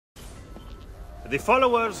The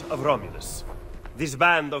followers of Romulus. This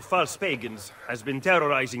band of false pagans has been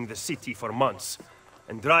terrorizing the city for months,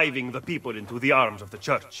 and driving the people into the arms of the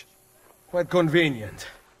church. Quite convenient.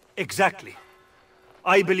 Exactly.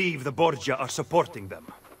 I believe the Borgia are supporting them,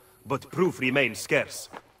 but proof remains scarce.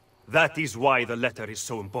 That is why the letter is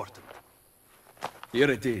so important.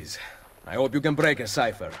 Here it is. I hope you can break a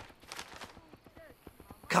cipher.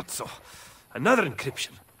 Cazzo! Another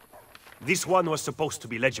encryption. This one was supposed to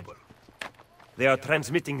be legible. They are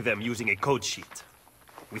transmitting them using a code sheet.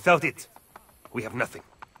 Without it, we have nothing.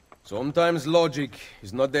 Sometimes logic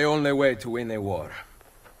is not the only way to win a war.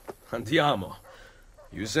 Andiamo.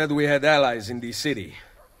 You said we had allies in the city.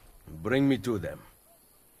 Bring me to them.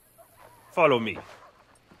 Follow me.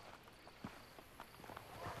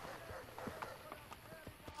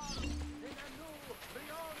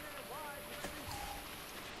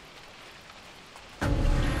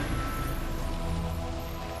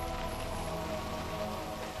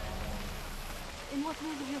 In what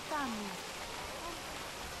news of your family?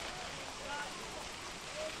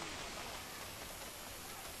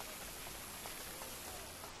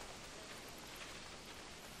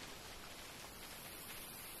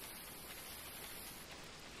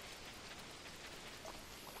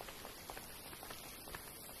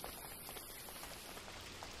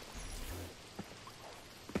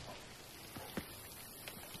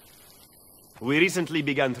 We recently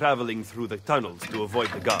began traveling through the tunnels to avoid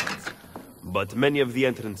the guards. But many of the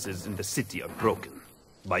entrances in the city are broken.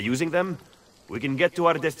 By using them, we can get to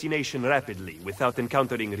our destination rapidly without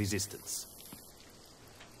encountering resistance.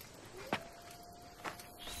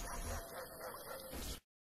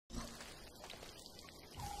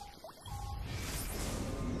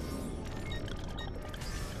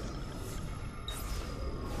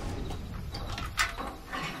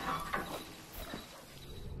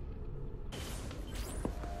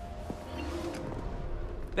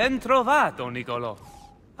 Ben trovato, Nicolò.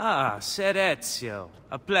 Ah, Ser Ezio.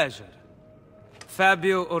 A pleasure.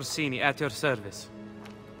 Fabio Orsini, at your service.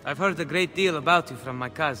 I've heard a great deal about you from my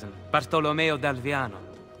cousin, Bartolomeo d'Alviano.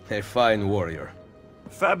 A fine warrior.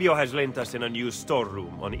 Fabio has lent us an unused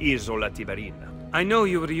storeroom on Isola Tiberina. I know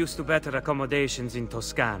you were used to better accommodations in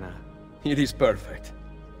Toscana. It is perfect.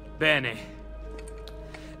 Bene.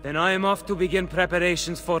 Then I am off to begin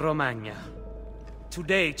preparations for Romagna.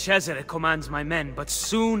 Today, Cesare commands my men, but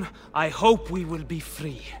soon, I hope we will be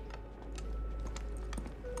free.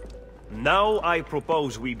 Now I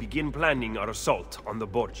propose we begin planning our assault on the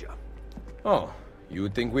Borgia. Oh, you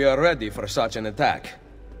think we are ready for such an attack?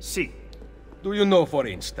 Si. Do you know, for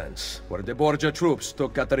instance, where the Borgia troops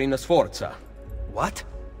took Caterina Sforza? What?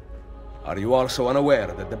 Are you also unaware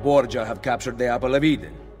that the Borgia have captured the Apple of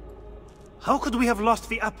Eden? How could we have lost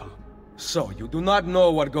the apple? So, you do not know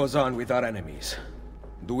what goes on with our enemies.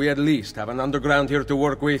 Do we at least have an underground here to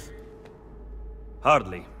work with?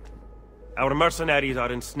 Hardly. Our mercenaries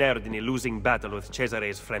are ensnared in a losing battle with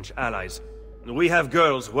Cesare's French allies. We have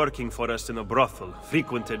girls working for us in a brothel,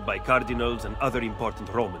 frequented by cardinals and other important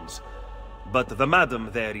Romans. But the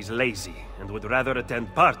madam there is lazy, and would rather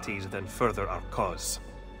attend parties than further our cause.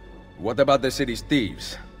 What about the city's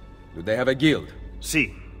thieves? Do they have a guild?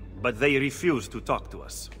 Si, but they refuse to talk to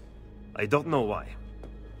us. I don't know why.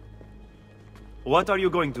 What are you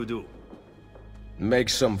going to do? Make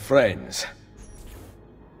some friends.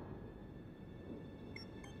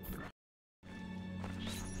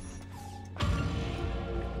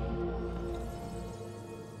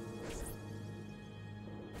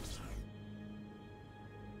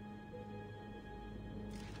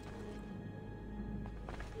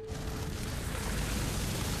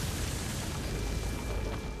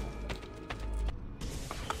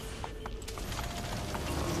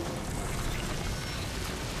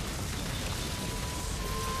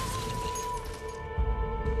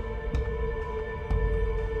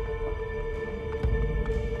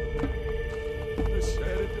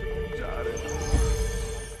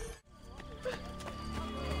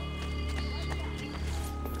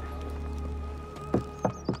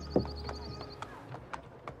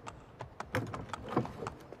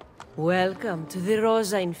 Welcome to the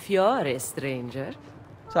Rosa in Fiore, stranger.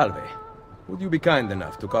 Salve. Would you be kind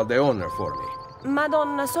enough to call the owner for me?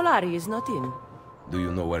 Madonna Solari is not in. Do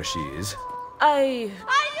you know where she is? Aiuto!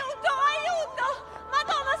 Aiuto!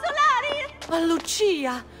 Madonna Solari! Ma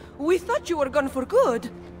Lucia! We thought you were gone for good.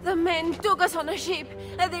 The men took us on a ship,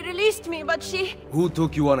 and they released me, but she... Who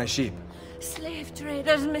took you on a ship? Slave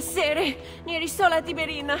traders, Messere, near Isola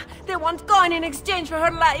Tiberina. They want coin in exchange for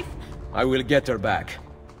her life. I will get her back.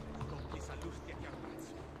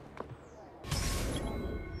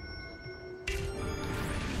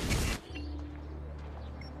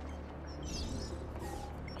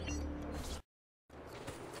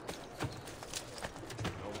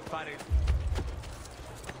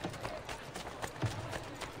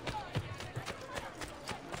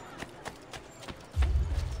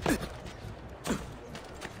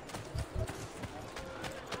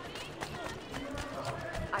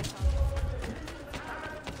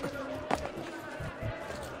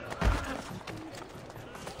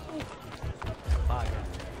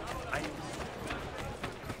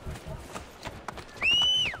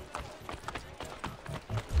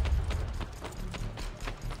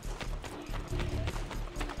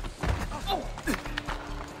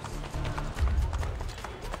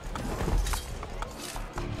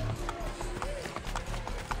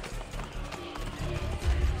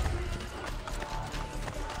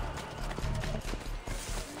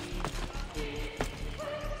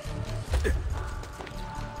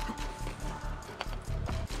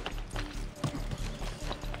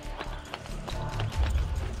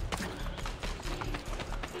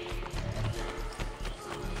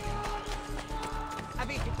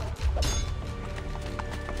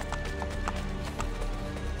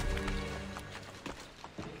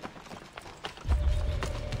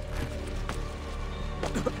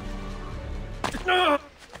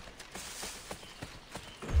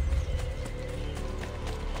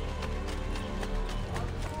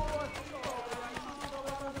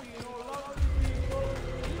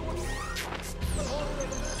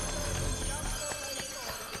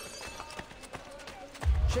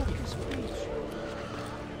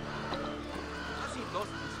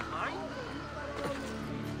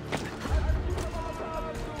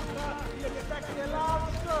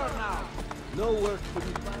 No work to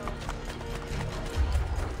be found.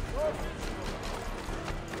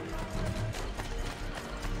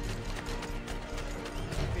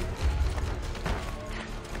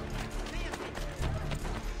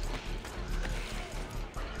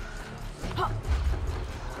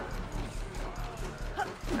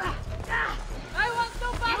 I want no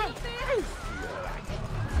battlefield!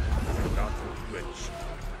 Not rich.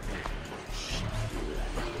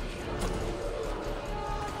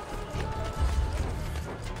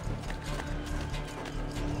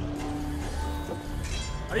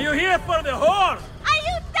 Are you here for the whore?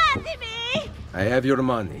 Aiutatemi! I have your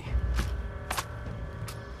money.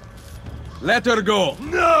 Let her go!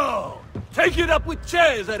 No! Take it up with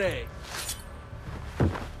Cesare!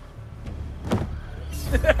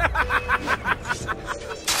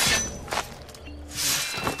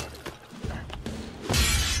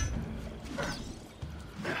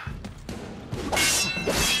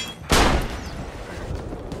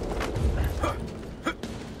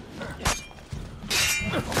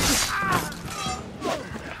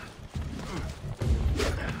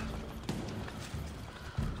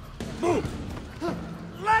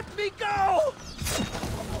 Let me go!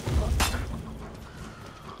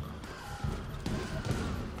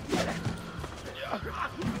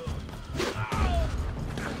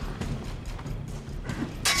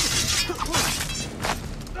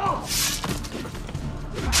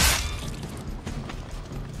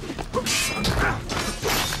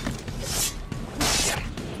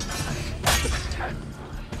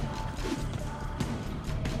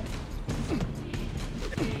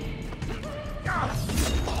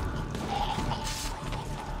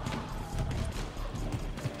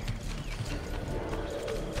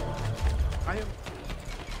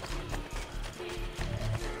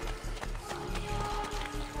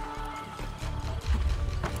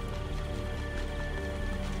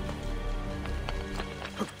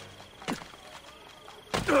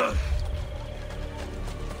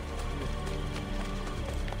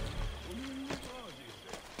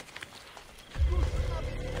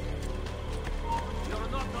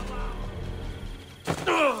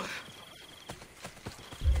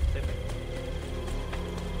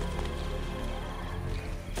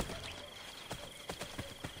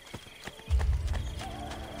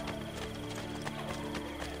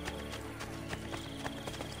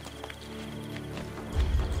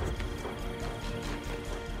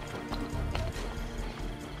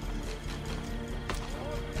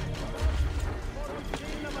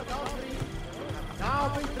 Now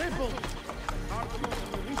been tripled. The Cardinals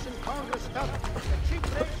in the recent Congress felt the chief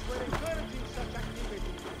rates were encouraging such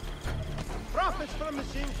activity. Profits from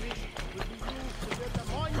this increase will be used to build a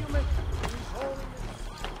monument to His Holiness.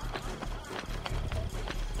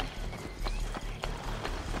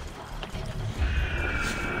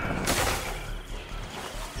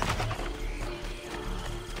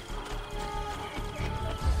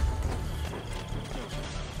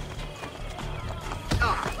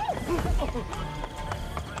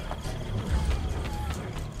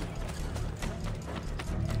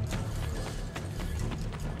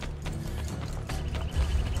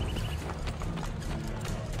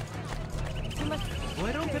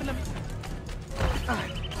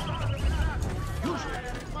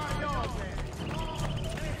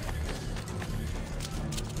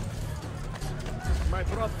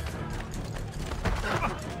 my brother.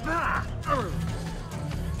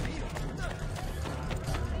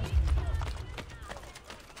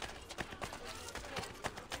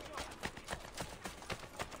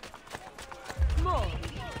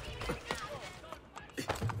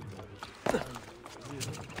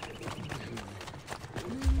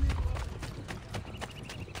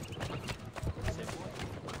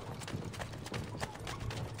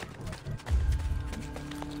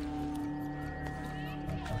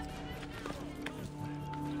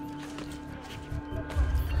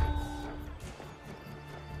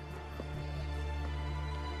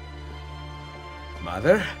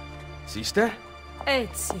 Mother? Sister?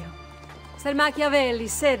 Ezio. Sir Machiavelli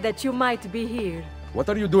said that you might be here. What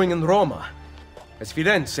are you doing in Roma? Has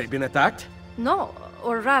Firenze been attacked? No,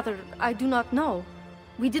 or rather, I do not know.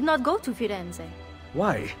 We did not go to Firenze.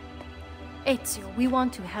 Why? Ezio, we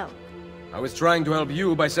want to help. I was trying to help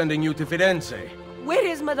you by sending you to Firenze. Where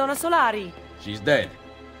is Madonna Solari? She's dead.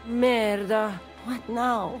 Merda. What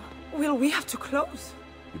now? Will we have to close?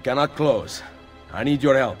 You cannot close. I need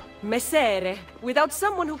your help. Messere, without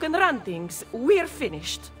someone who can run things, we're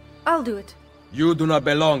finished. I'll do it. You do not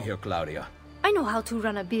belong here, Claudia. I know how to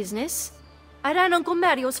run a business. I ran on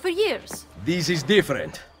Commerios for years. This is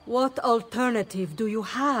different. What alternative do you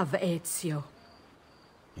have, Ezio?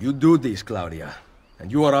 You do this, Claudia,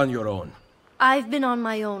 and you are on your own. I've been on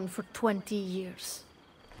my own for 20 years.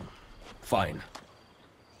 Fine.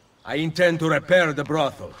 I intend to repair the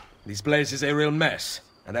brothel. This place is a real mess,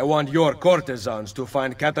 and I want your courtesans to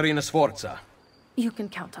find Caterina Sforza. You can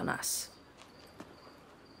count on us.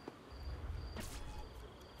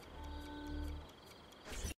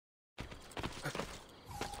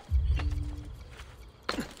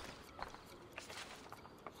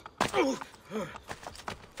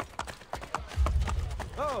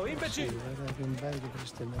 Oh, imbecile!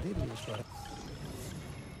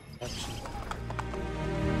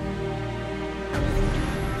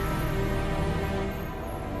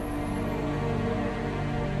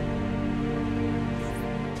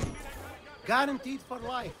 Guaranteed for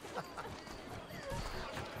life.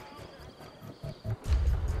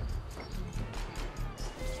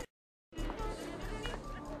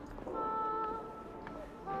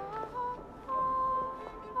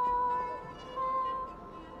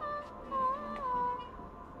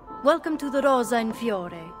 Welcome to the Rosa in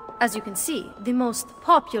Fiore. As you can see, the most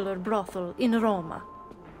popular brothel in Roma.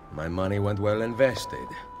 My money went well invested.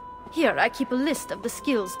 Here, I keep a list of the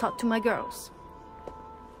skills taught to my girls.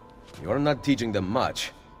 You're not teaching them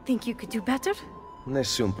much. Think you could do better?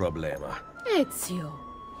 Nessun problema. Ezio,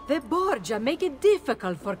 the Borgia make it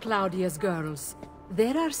difficult for Claudia's girls.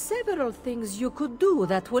 There are several things you could do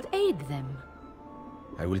that would aid them.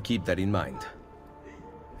 I will keep that in mind.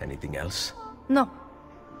 Anything else? No.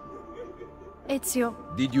 Ezio,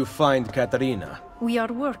 Did you find Caterina? we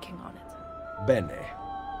are working on it. Bene.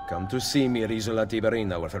 Come to see me at Isola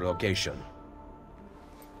Tiberina with her location.